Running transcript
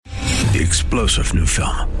The explosive new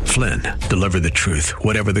film, Flynn, deliver the truth,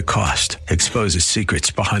 whatever the cost, exposes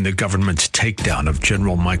secrets behind the government's takedown of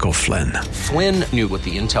General Michael Flynn. Flynn knew what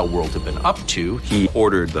the intel world had been up to. He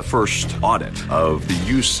ordered the first audit of the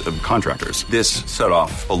use of contractors. This set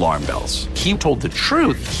off alarm bells. He told the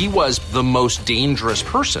truth. He was the most dangerous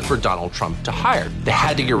person for Donald Trump to hire. They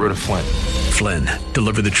had to get rid of Flynn. Flynn,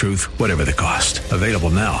 deliver the truth, whatever the cost. Available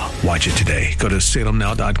now. Watch it today. Go to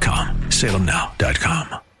salemnow.com.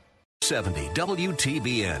 salemnow.com. 70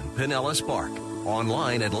 WTBN Pinellas Park.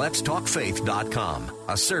 Online at letstalkfaith.com,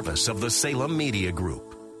 a service of the Salem Media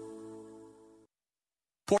Group.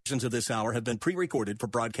 Portions of this hour have been pre-recorded for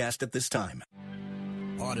broadcast at this time.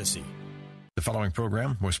 Odyssey. The following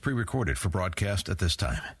program was pre-recorded for broadcast at this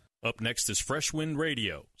time. Up next is Fresh Wind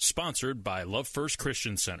Radio, sponsored by Love First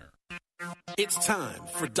Christian Center. It's time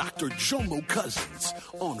for Dr. Jomo Cousins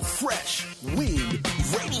on Fresh Wind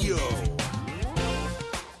Radio.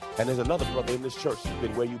 And there's another brother in this church who's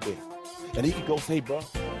been where you been. And he can go say, bro,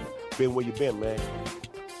 been where you been, man.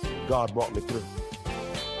 God brought me through.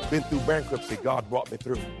 Been through bankruptcy, God brought me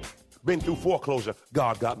through. Been through foreclosure,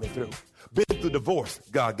 God got me through. Been through divorce,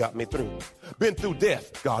 God got me through. Been through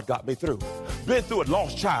death, God got me through. Been through a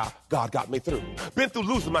lost child, God got me through. Been through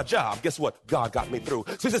losing my job, guess what? God got me through.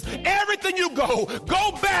 So he says, everything you go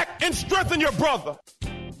back and strengthen your brother.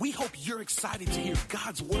 We hope you're excited to hear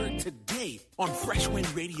God's word today on Fresh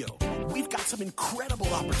Wind Radio. We've got some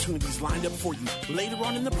incredible opportunities lined up for you later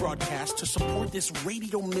on in the broadcast to support this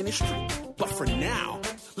radio ministry. But for now,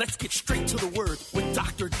 let's get straight to the word with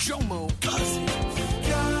Dr. Jomo Cousins.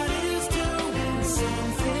 God is doing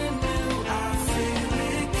something new. I feel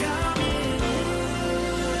it coming.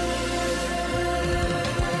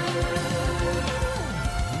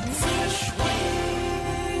 Fresh Wind.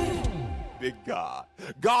 Big God.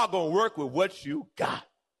 God gonna work with what you got.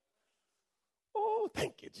 Oh,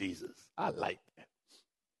 thank you, Jesus. I like that.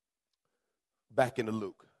 Back into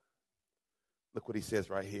Luke. Look what he says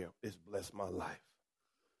right here. It's blessed my life.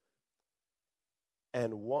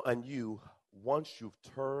 And once you've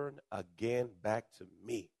turned again back to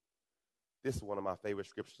me. This is one of my favorite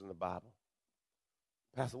scriptures in the Bible.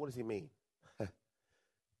 Pastor, what does he mean?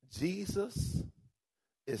 Jesus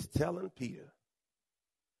is telling Peter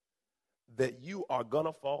that you are going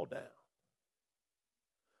to fall down.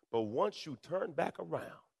 But once you turn back around,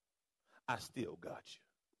 I still got you.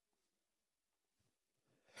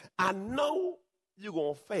 I know you're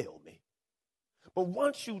going to fail me. But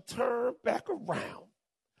once you turn back around,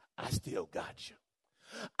 I still got you.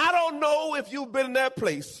 I don't know if you've been in that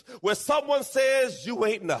place where someone says you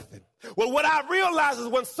ain't nothing. Well, what I realize is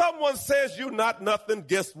when someone says you not nothing,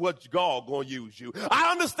 guess what? God gonna use you.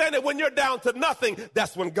 I understand that when you're down to nothing,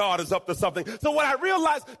 that's when God is up to something. So when I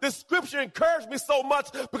realized this scripture encouraged me so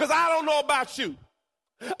much because I don't know about you.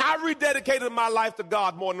 I rededicated my life to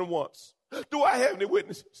God more than once. Do I have any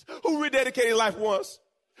witnesses who rededicated life once,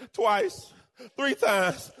 twice, 3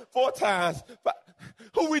 times, 4 times, 5?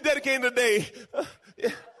 Who rededicated today?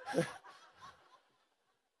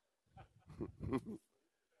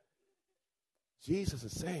 Jesus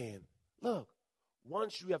is saying, look,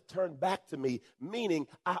 once you have turned back to me, meaning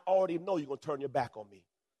I already know you're going to turn your back on me.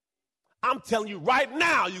 I'm telling you right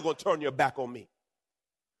now you're going to turn your back on me.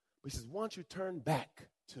 But he says, once you turn back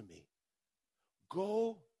to me,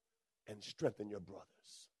 go and strengthen your brothers.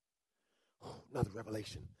 Oh, another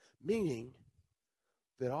revelation, meaning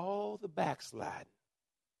that all the backsliding,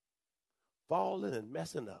 falling and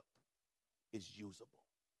messing up is usable.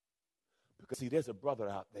 Because, see, there's a brother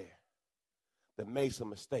out there that made some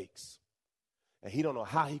mistakes, and he don't know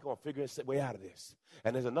how he going to figure his way out of this.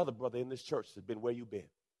 And there's another brother in this church that's been where you been.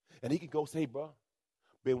 And he can go say, hey, bro,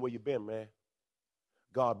 been where you been, man.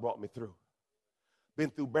 God brought me through. Been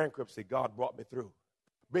through bankruptcy, God brought me through.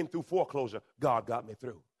 Been through foreclosure, God got me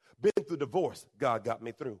through. Been through divorce, God got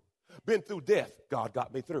me through. Been through death, God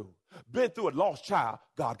got me through. Been through a lost child,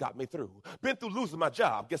 God got me through. Been through losing my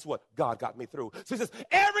job, guess what? God got me through. So he says,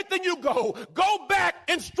 everything you go back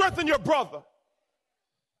and strengthen your brother.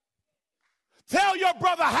 Tell your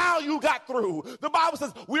brother how you got through. The Bible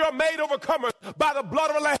says we are made overcomers by the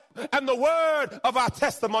blood of the Lamb and the word of our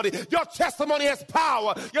testimony. Your testimony has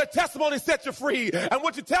power. Your testimony sets you free. And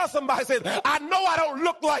what you tell somebody says, I know I don't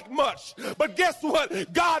look like much, but guess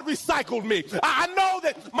what? God recycled me. I know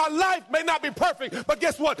that my life may not be perfect, but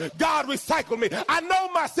guess what? God recycled me. I know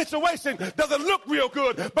my situation doesn't look real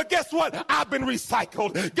good, but guess what? I've been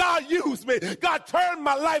recycled. God used me. God turned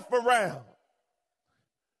my life around.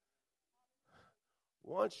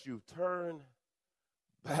 Once you turn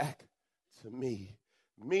back to me,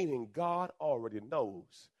 meaning God already knows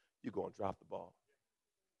you're going to drop the ball.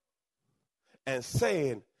 And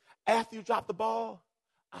saying, after you drop the ball,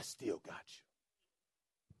 I still got you.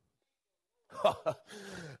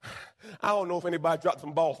 I don't know if anybody dropped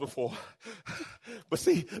some balls before. But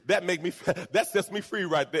see, that sets me free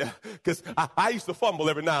right there. Because I used to fumble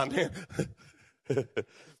every now and then. He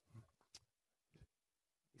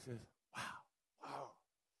says, wow.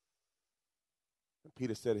 And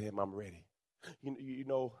Peter said to him, I'm ready. You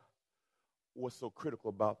know what's so critical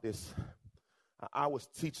about this? I was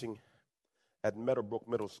teaching at Meadowbrook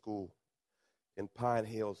Middle School in Pine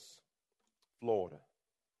Hills, Florida,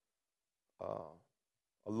 a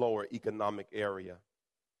lower economic area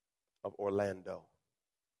of Orlando.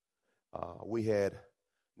 We had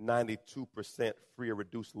 92% free or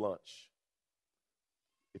reduced lunch.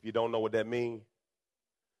 If you don't know what that means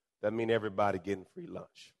everybody getting free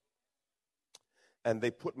lunch. And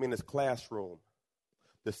they put me in this classroom,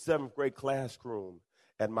 the 7th grade classroom,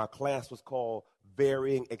 and my class was called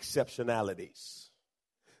Varying Exceptionalities.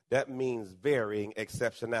 That means varying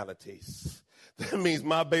exceptionalities. That means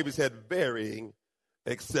my babies had varying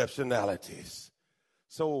exceptionalities.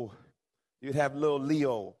 So you'd have little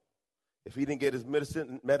Leo. If he didn't get his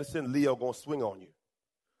medicine, Leo gonna swing on you.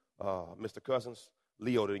 Mr. Cousins,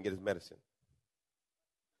 Leo didn't get his medicine.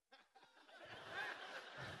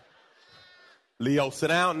 Leo, sit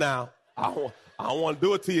down now. I don't want to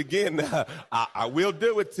do it to you again. I will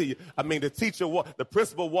do it to you. I mean, the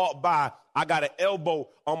principal walked by. I got an elbow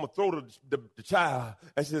on my throat of the child.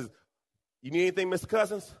 And she says, you need anything, Mr.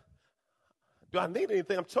 Cousins? Do I need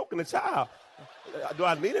anything? I'm choking the child. Do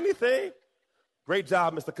I need anything? Great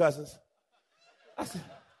job, Mr. Cousins. I said,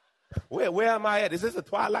 where am I at? Is this a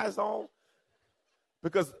Twilight Zone?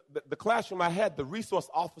 Because the classroom I had, the resource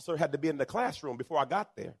officer had to be in the classroom before I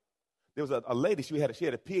got there. There was a lady, she had a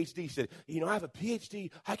PhD. She said, I have a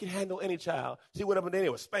PhD. I can handle any child. She went up and then they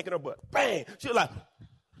was spanking her butt. Bang! She was like,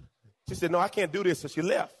 she said, no, I can't do this. So she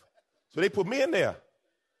left. So they put me in there.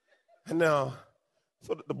 And so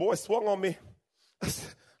the boy swung on me.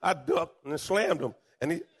 I ducked and slammed him.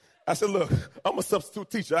 And I said, look, I'm a substitute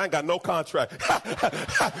teacher. I ain't got no contract.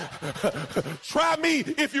 Try me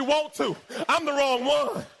if you want to. I'm the wrong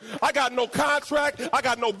one. I got no contract. I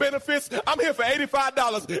got no benefits. I'm here for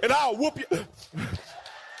 $85 and I'll whoop you.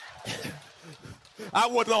 I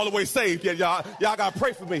wasn't all the way saved yet, y'all. Y'all got to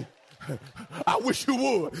pray for me. I wish you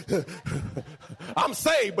would. I'm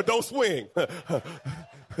saved, but don't swing.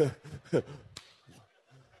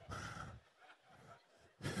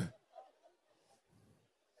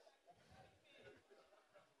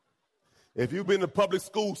 If you've been in the public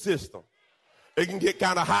school system, it can get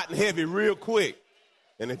kind of hot and heavy real quick.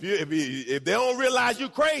 And if they don't realize you're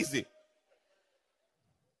crazy,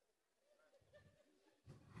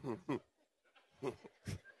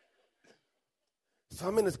 so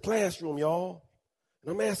I'm in this classroom, y'all,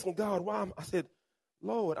 and I'm asking God why. I said,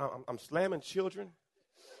 Lord, I'm slamming children.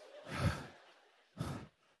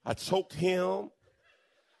 I choked him.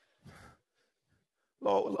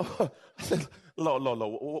 Lord, I said,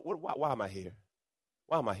 Lord, why am I here?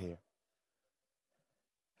 Why am I here?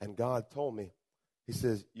 And God told me, he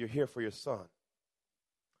says, you're here for your son.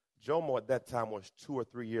 Jomo at that time was 2 or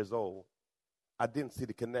 3 years old. I didn't see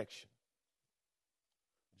the connection.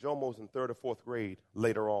 Jomo was in 3rd or 4th grade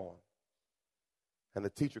later on. And the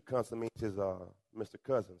teacher comes to me and says, Mr.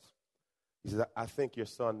 Cousins, he says, I think your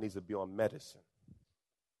son needs to be on medicine.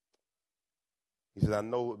 He says, I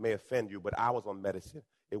know it may offend you, but I was on medicine.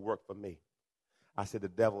 It worked for me. I said, the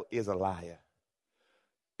devil is a liar.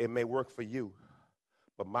 It may work for you,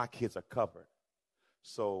 but my kids are covered.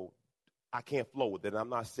 So I can't flow with it. I'm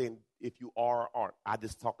not saying if you are or aren't. I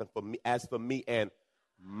just talking for me, as for me and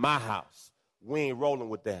my house. We ain't rolling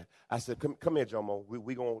with that. I said, come here, Jomo.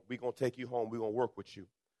 We gonna take you home. We're going to work with you.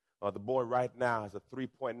 The boy right now has a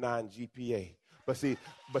 3.9 GPA. But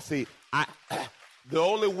see, the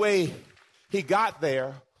only way he got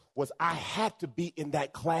there was I had to be in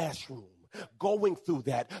that classroom going through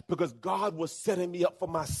that because God was setting me up for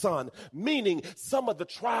my son, meaning some of the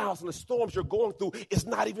trials and the storms you're going through is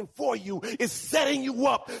not even for you. It's setting you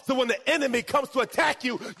up so when the enemy comes to attack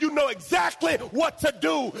you, you know exactly what to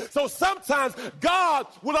do. So sometimes God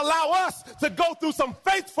will allow us to go through some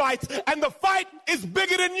faith fights, and the fight is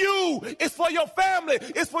bigger than you. It's for your family.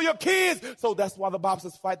 It's for your kids. So that's why the Bible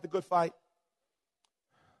says fight the good fight.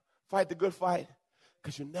 Fight the good fight,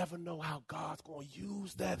 because you never know how God's going to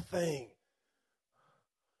use that thing.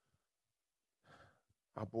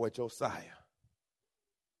 Our boy Josiah,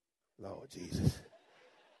 Lord Jesus,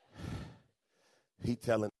 he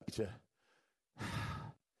telling teacher,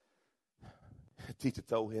 teacher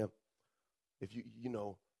told him, if you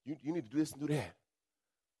need to do this and do that.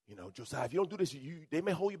 Josiah, if you don't do this, they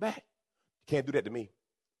may hold you back. You can't do that to me.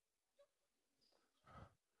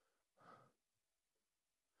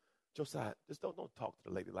 Josiah, just don't talk to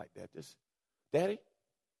the lady like that. Just, Daddy?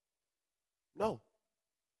 No.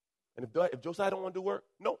 And if Josiah don't want to do work,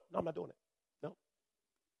 no, I'm not doing it. No.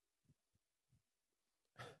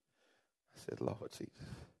 I said, Lord Jesus.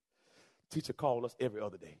 Teacher called us every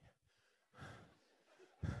other day.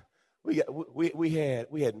 We had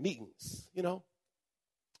meetings, you know.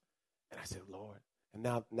 And I said, Lord, and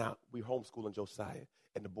now we're homeschooling Josiah,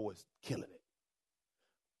 and the boy's killing it.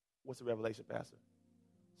 What's the revelation, Pastor?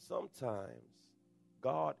 Sometimes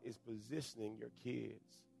God is positioning your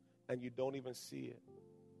kids, and you don't even see it.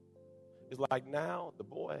 It's like now the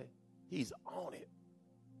boy, he's on it.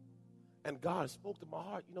 And God spoke to my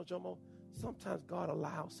heart. You know, Jomo, sometimes God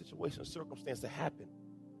allows situations, circumstances to happen.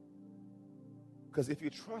 Because if you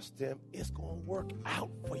trust him, it's going to work out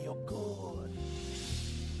for your good.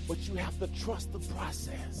 But you have to trust the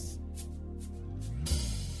process.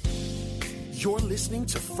 You're listening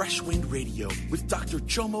to Fresh Wind Radio with Dr.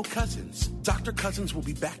 Jomo Cousins. Dr. Cousins will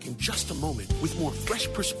be back in just a moment with more fresh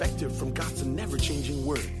perspective from God's never-changing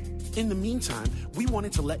word. In the meantime, we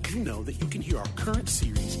wanted to let you know that you can hear our current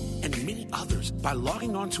series and many others by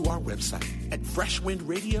logging on to our website at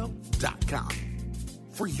freshwindradio.com.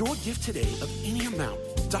 For your gift today of any amount,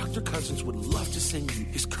 Dr. Cousins would love to send you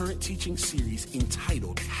his current teaching series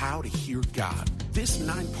entitled How to Hear God. This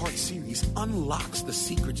 9-part series unlocks the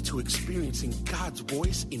secrets to experiencing God's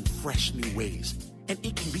voice in fresh new ways, and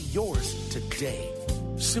it can be yours today.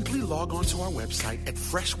 Simply log on to our website at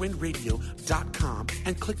freshwindradio.com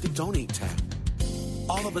and click the Donate tab.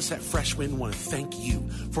 All of us at Fresh Wind want to thank you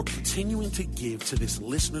for continuing to give to this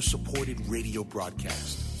listener-supported radio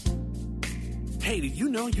broadcast. Hey, did you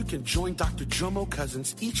know you can join Dr. Jomo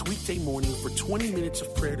Cousins each weekday morning for 20 minutes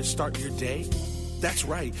of prayer to start your day? That's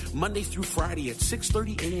right. Monday through Friday at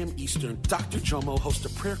 6:30 a.m. Eastern, Dr. Jomo hosts a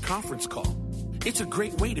prayer conference call. It's a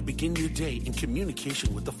great way to begin your day in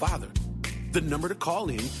communication with the Father. The number to call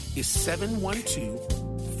in is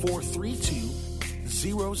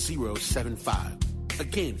 712-432-0075.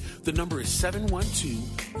 Again, the number is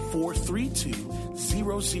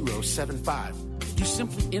 712-432-0075. You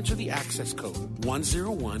simply enter the access code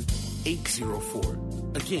 101804.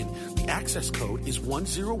 Again, the access code is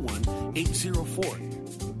 101804.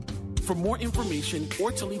 For more information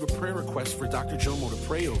or to leave a prayer request for Dr. Jomo to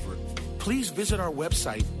pray over, please visit our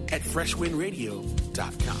website at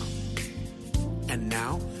freshwindradio.com. And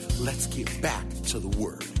now, let's get back to the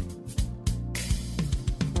Word.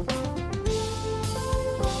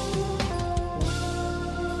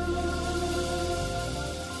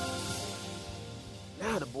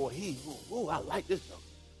 Now the boy, I like this young.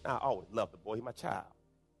 Now, I always loved the boy. He's my child.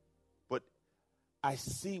 But I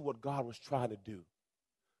see what God was trying to do.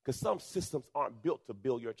 Because some systems aren't built to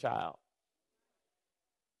build your child.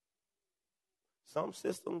 Some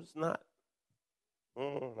systems not.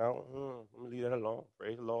 Let me leave that alone.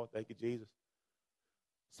 Praise the Lord. Thank you, Jesus.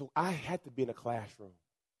 So I had to be in a classroom.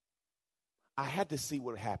 I had to see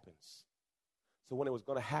what happens. So when it was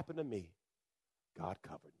going to happen to me, God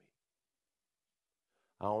covered me.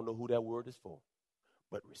 I don't know who that word is for,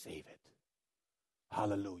 but receive it.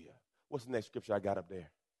 Hallelujah. What's the next scripture I got up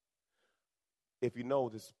there? If you know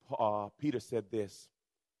this, Peter said this,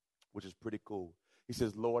 which is pretty cool. He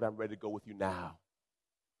says, Lord, I'm ready to go with you now.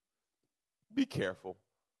 Be careful.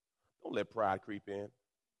 Don't let pride creep in.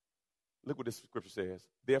 Look what this scripture says.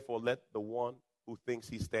 Therefore, let the one who thinks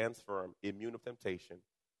he stands firm, immune of temptation,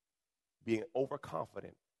 being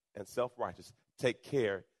overconfident and self-righteous, take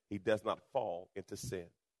care he does not fall into sin.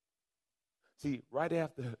 See, right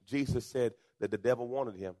after Jesus said that the devil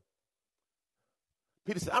wanted him,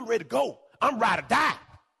 Peter said, I'm ready to go. I'm ready to die.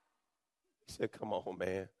 He said, come on,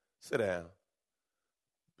 man. Sit down.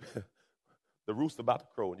 The rooster about to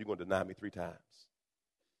crow, and you're going to deny me 3 times.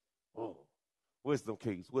 Oh, wisdom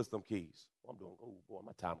keys. Oh, I'm doing, oh, boy,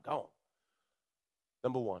 my time gone.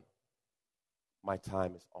 Number 1, my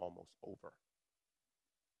time is almost over.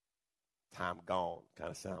 Time gone kind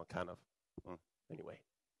of sound anyway,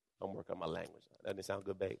 don't work on my language. Doesn't it sound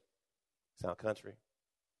good, babe? Sound country?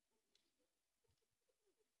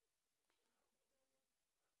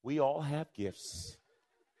 We all have gifts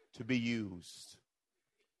to be used.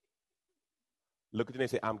 Look at your name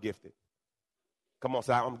and say, I'm gifted. Come on,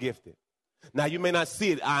 say, I'm gifted. Now, you may not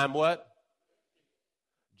see it. I'm what?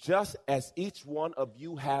 Just as each one of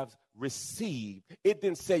you have received. It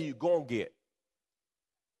didn't say you're going to get.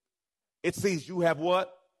 It says you have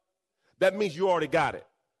what? That means you already got it.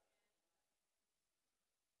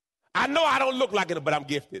 I know I don't look like it, but I'm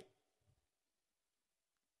gifted.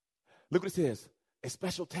 Look what it says. A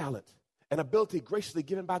special talent, an ability graciously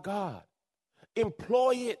given by God.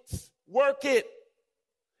 Employ it. Work it.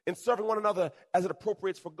 in serving one another as it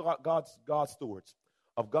appropriates for God's stewards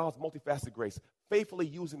of God's multifaceted grace, faithfully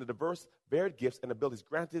using the diverse, varied gifts and abilities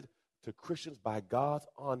granted to Christians by God's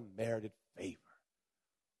unmerited favor.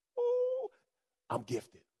 Ooh, I'm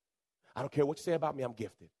gifted. I don't care what you say about me, I'm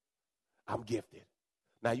gifted. I'm gifted.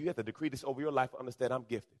 Now, you have to decree this over your life and understand I'm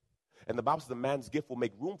gifted. And the Bible says a man's gift will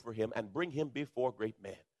make room for him and bring him before great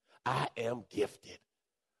men. I am gifted.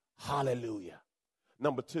 Hallelujah.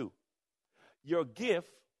 Number 2, your gift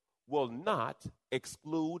will not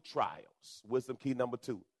exclude trials. Wisdom key number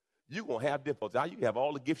 2. You're going to have difficulties. Now, you can have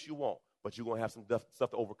all the gifts you want, but you're going to have some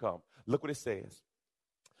stuff to overcome. Look what it says.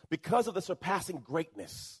 Because of the surpassing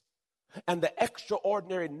greatness and the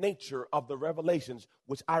extraordinary nature of the revelations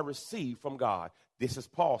which I received from God. This is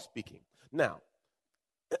Paul speaking. Now,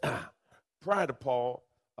 prior to Paul,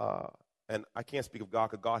 and I can't speak of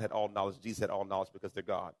God because God had all knowledge. Jesus had all knowledge because they're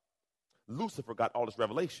God. Lucifer got all this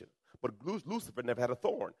revelation, but Lucifer never had a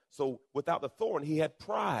thorn. So without the thorn, he had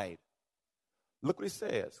pride. Look what he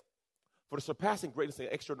says. For the surpassing greatness and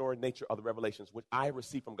extraordinary nature of the revelations which I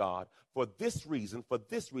received from God, for this reason,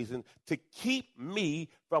 to keep me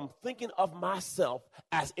from thinking of myself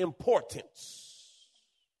as important.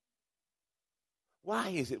 Why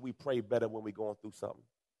is it we pray better when we're going through something?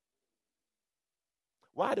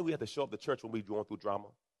 Why do we have to show up to church when we're going through drama?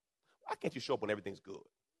 Why can't you show up when everything's good?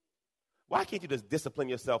 Why can't you just discipline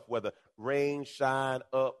yourself, whether rain, shine,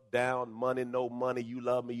 up, down, money, no money, you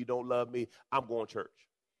love me, you don't love me, I'm going to church.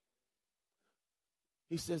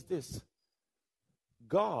 He says this,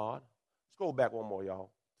 God, scroll back one more,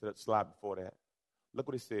 y'all, to the slide before that. Look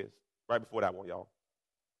what he says, right before that one, y'all.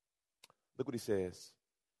 Look what he says.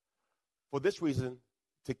 For this reason,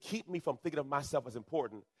 to keep me from thinking of myself as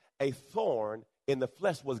important, a thorn in the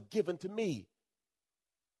flesh was given to me.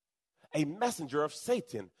 A messenger of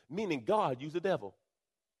Satan, meaning God used the devil,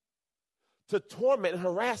 to torment and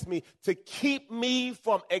harass me, to keep me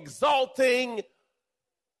from exalting.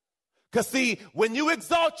 Because see, when you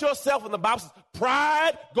exalt yourself, in the Bible says,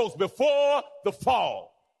 pride goes before the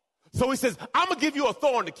fall. So he says, I'm going to give you a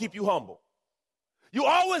thorn to keep you humble. You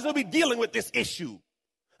always will be dealing with this issue.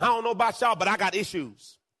 I don't know about y'all, but I got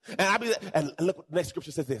issues. And look what the next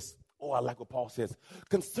scripture says this. Oh, I like what Paul says.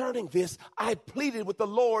 Concerning this, I pleaded with the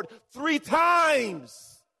Lord 3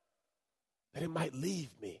 times that it might leave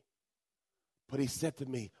me. But he said to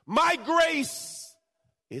me, my grace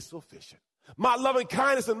is sufficient. My loving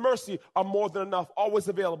kindness and mercy are more than enough, always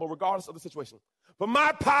available, regardless of the situation. For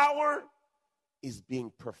my power is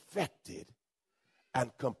being perfected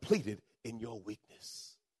and completed in your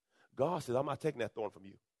weakness. God says, I'm not taking that thorn from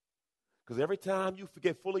you. Because every time you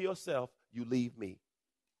forget full of yourself, you leave me.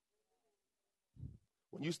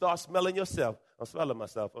 When you start smelling yourself, I'm smelling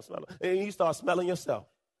myself, and you start smelling yourself,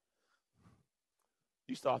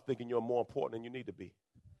 you start thinking you're more important than you need to be.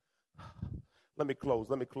 Let me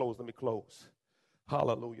close.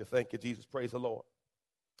 Hallelujah. Thank you, Jesus. Praise the Lord.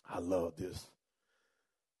 I love this.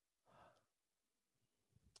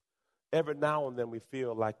 Every now and then we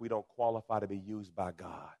feel like we don't qualify to be used by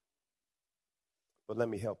God. But let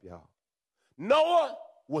me help y'all. Noah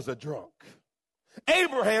was a drunk.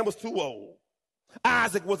 Abraham was too old.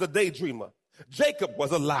 Isaac was a daydreamer. Jacob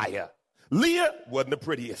was a liar. Leah wasn't the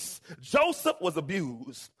prettiest. Joseph was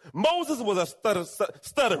abused. Moses was a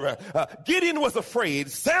stutterer. Gideon was afraid.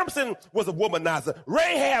 Samson was a womanizer.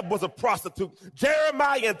 Rahab was a prostitute.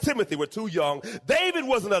 Jeremiah and Timothy were too young. David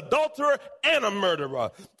was an adulterer and a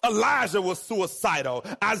murderer. Elijah was suicidal.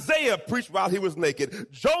 Isaiah preached while he was naked.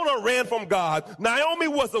 Jonah ran from God. Naomi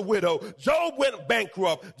was a widow. Job went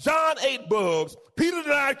bankrupt. John ate bugs. Peter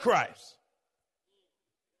denied Christ.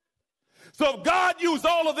 So if God used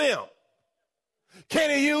all of them, can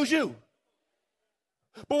he use you?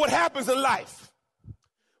 But what happens in life,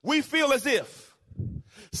 we feel as if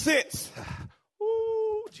since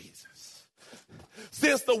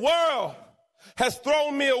the world has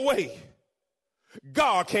thrown me away,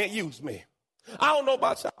 God can't use me. I don't know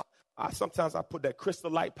about y'all. Sometimes I put that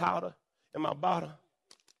crystal light powder in my bottle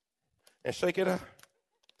and shake it up.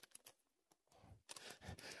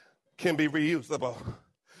 Can be reusable.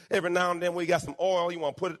 Every now and then we got some oil, you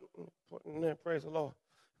want to put it in there, praise the Lord.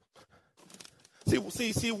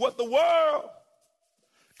 See what the world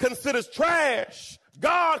considers trash,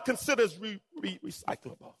 God considers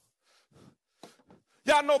recyclable.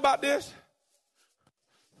 Y'all know about this?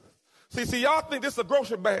 See, y'all think this is a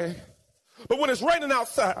grocery bag, but when it's raining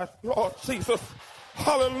outside, Lord Jesus,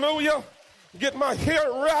 hallelujah, get my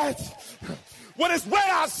hair right. When it's wet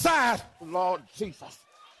outside, Lord Jesus,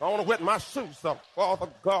 I want to wet my shoes up. Father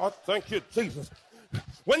God, thank you, Jesus.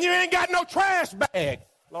 When you ain't got no trash bag,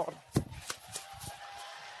 Lord.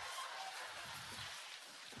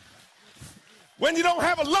 When you don't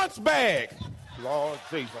have a lunch bag. Lord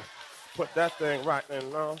Jesus, put that thing right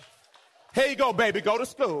in now. Here you go, baby, go to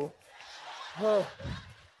school.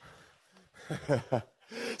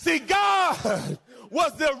 See, God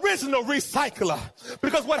was the original recycler,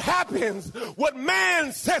 because what happens, what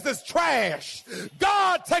man says is trash,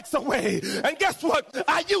 God takes away. And guess what?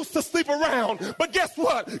 I used to sleep around, but guess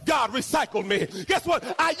what? God recycled me. Guess what?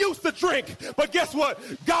 I used to drink, but guess what?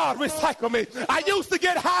 God recycled me. I used to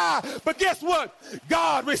get high, but guess what?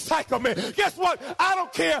 God recycled me. Guess what? I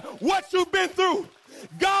don't care what you've been through.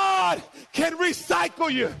 God can recycle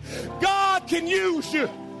you. God can use you.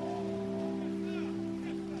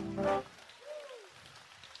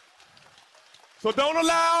 So don't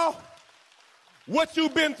allow what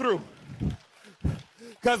you've been through,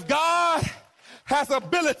 because God has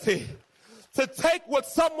ability to take what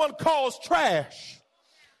someone calls trash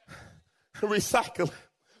and recycle it.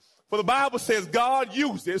 For the Bible says God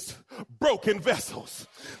uses broken vessels.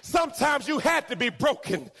 Sometimes you had to be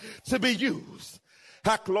broken to be used.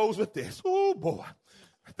 I close with this. Oh, boy.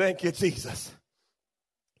 Thank you, Jesus.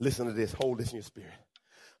 Listen to this. Hold this in your spirit.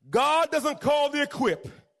 God doesn't call the equipped.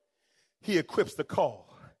 He equips the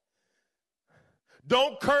call.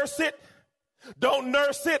 Don't curse it. Don't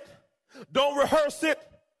nurse it. Don't rehearse it.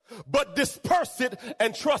 But disperse it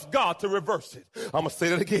and trust God to reverse it. I'm going to say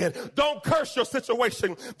that again. Don't curse your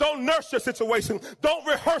situation. Don't nurse your situation. Don't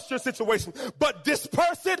rehearse your situation. But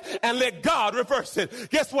disperse it and let God reverse it.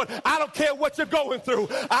 Guess what? I don't care what you're going through.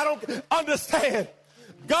 I don't understand.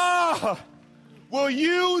 God will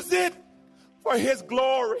use it for his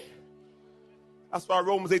glory. That's why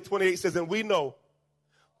Romans 8:28 says, and we know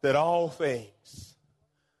that all things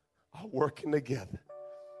are working together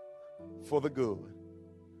for the good,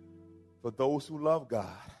 for those who love God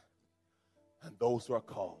and those who are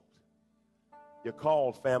called. You're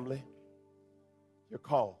called, family. You're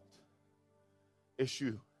called. It's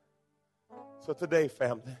you. So today,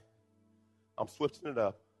 family, I'm switching it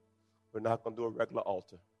up. We're not going to do a regular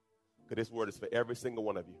altar, because this word is for every single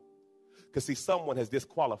one of you. Because, see, someone has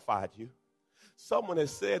disqualified you. Someone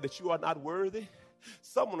has said that you are not worthy.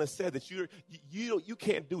 Someone has said that you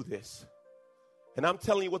can't do this. And I'm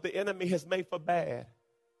telling you, what the enemy has made for bad,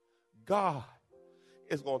 God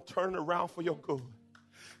is going to turn it around for your good.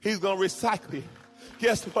 He's going to recycle you.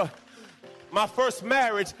 Guess what? My first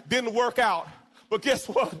marriage didn't work out. But guess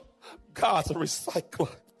what? God's a recycler.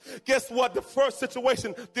 Guess what? The first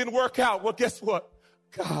situation didn't work out. Well, guess what?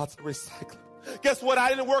 God's a recycler. Guess what? I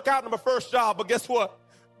didn't work out in my first job. But guess what?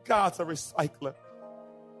 God's a recycler.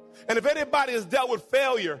 And if anybody has dealt with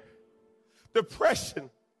failure, depression,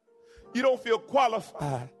 you don't feel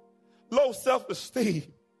qualified, low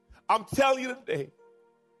self-esteem, I'm telling you today,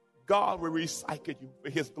 God will recycle you for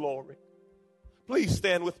his glory. Please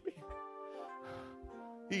stand with me.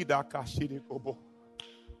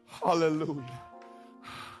 Hallelujah.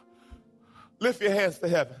 Lift your hands to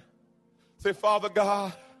heaven. Say, Father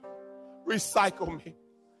God, recycle me.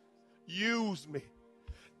 Use me.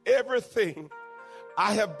 Everything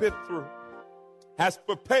I have been through has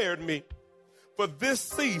prepared me for this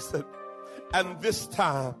season and this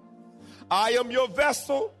time. I am your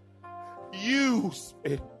vessel. Use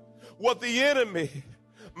me. What the enemy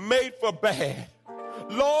made for bad,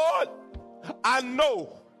 Lord, I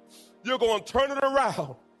know you're going to turn it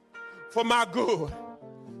around for my good.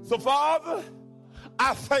 So, Father,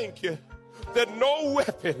 I thank you that no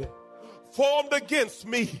weapon formed against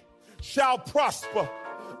me shall prosper.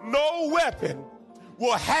 No weapon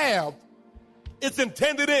will have its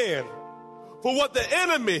intended end. For what the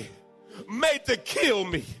enemy made to kill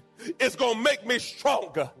me is going to make me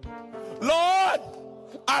stronger. Lord,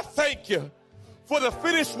 I thank you for the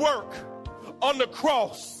finished work on the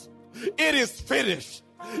cross. It is finished.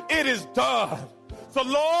 It is done. So,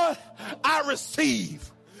 Lord, I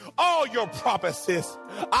receive all your promises.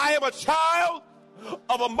 I am a child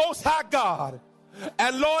of a Most High God.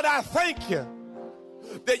 And, Lord, I thank you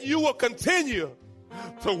that you will continue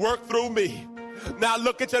to work through me. Now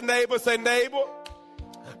look at your neighbor, say, neighbor,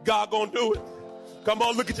 God gonna do it. Come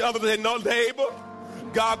on, look at your other, say, no, neighbor,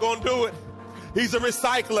 God gonna do it. He's a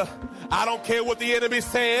recycler. I don't care what the enemy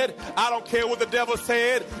said. I don't care what the devil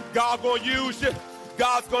said. God gonna use you.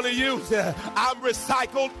 God's gonna use you. I'm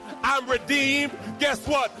recycled. I'm redeemed. Guess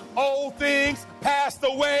what? Old things passed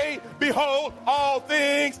away. Behold, all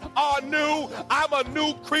things are new. I'm a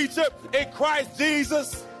new creature in Christ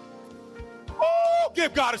Jesus. Oh,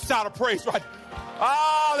 give God a shout of praise right now.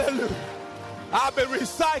 Hallelujah. I've been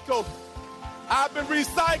recycled. I've been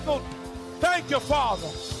recycled. Thank you, Father.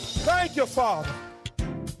 Thank you, Father.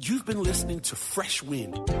 You've been listening to Fresh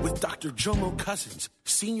Wind with Dr. Jomo Cousins,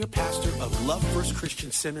 Senior Pastor of Love First Christian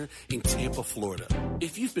Center in Tampa, Florida.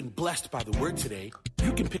 If you've been blessed by the word today,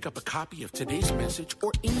 you can pick up a copy of today's message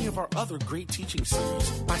or any of our other great teaching series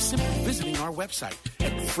by simply visiting our website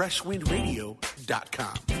at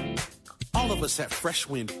freshwindradio.com. All of us at Fresh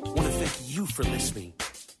Wind want to thank you for listening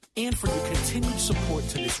and for your continued support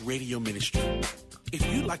to this radio ministry. If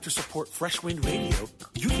you'd like to support Fresh Wind Radio,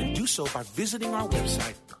 you can do so by visiting our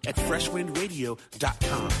website at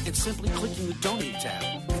freshwindradio.com and simply clicking the Donate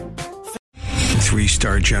tab.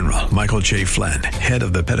 3-star General Michael J. Flynn, head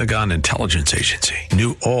of the Pentagon Intelligence Agency,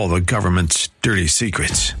 knew all the government's dirty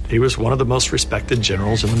secrets. He was one of the most respected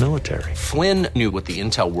generals in the military. Flynn knew what the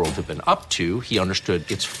intel world had been up to. He understood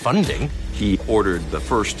its funding. He ordered the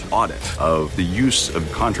first audit of the use of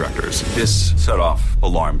contractors. This set off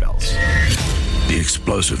alarm bells. The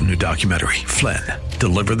explosive new documentary, Flynn,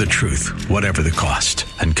 Deliver the Truth, Whatever the Cost,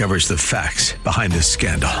 uncovers the facts behind this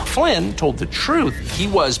scandal. Flynn told the truth. He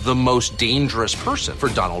was the most dangerous person for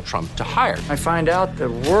Donald Trump to hire. I find out the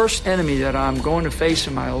worst enemy that I'm going to face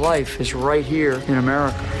in my life is right here in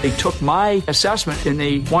America. They took my assessment and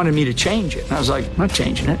they wanted me to change it. And I was like, I'm not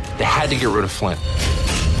changing it. They had to get rid of Flynn.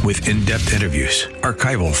 With in-depth interviews,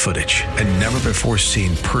 archival footage, and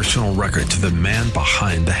never-before-seen personal records of the man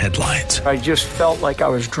behind the headlines. I just felt like I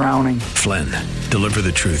was drowning. Flynn, Deliver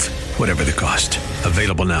the Truth, Whatever the Cost.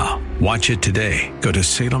 Available now. Watch it today. Go to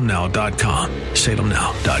salemnow.com.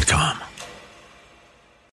 salemnow.com.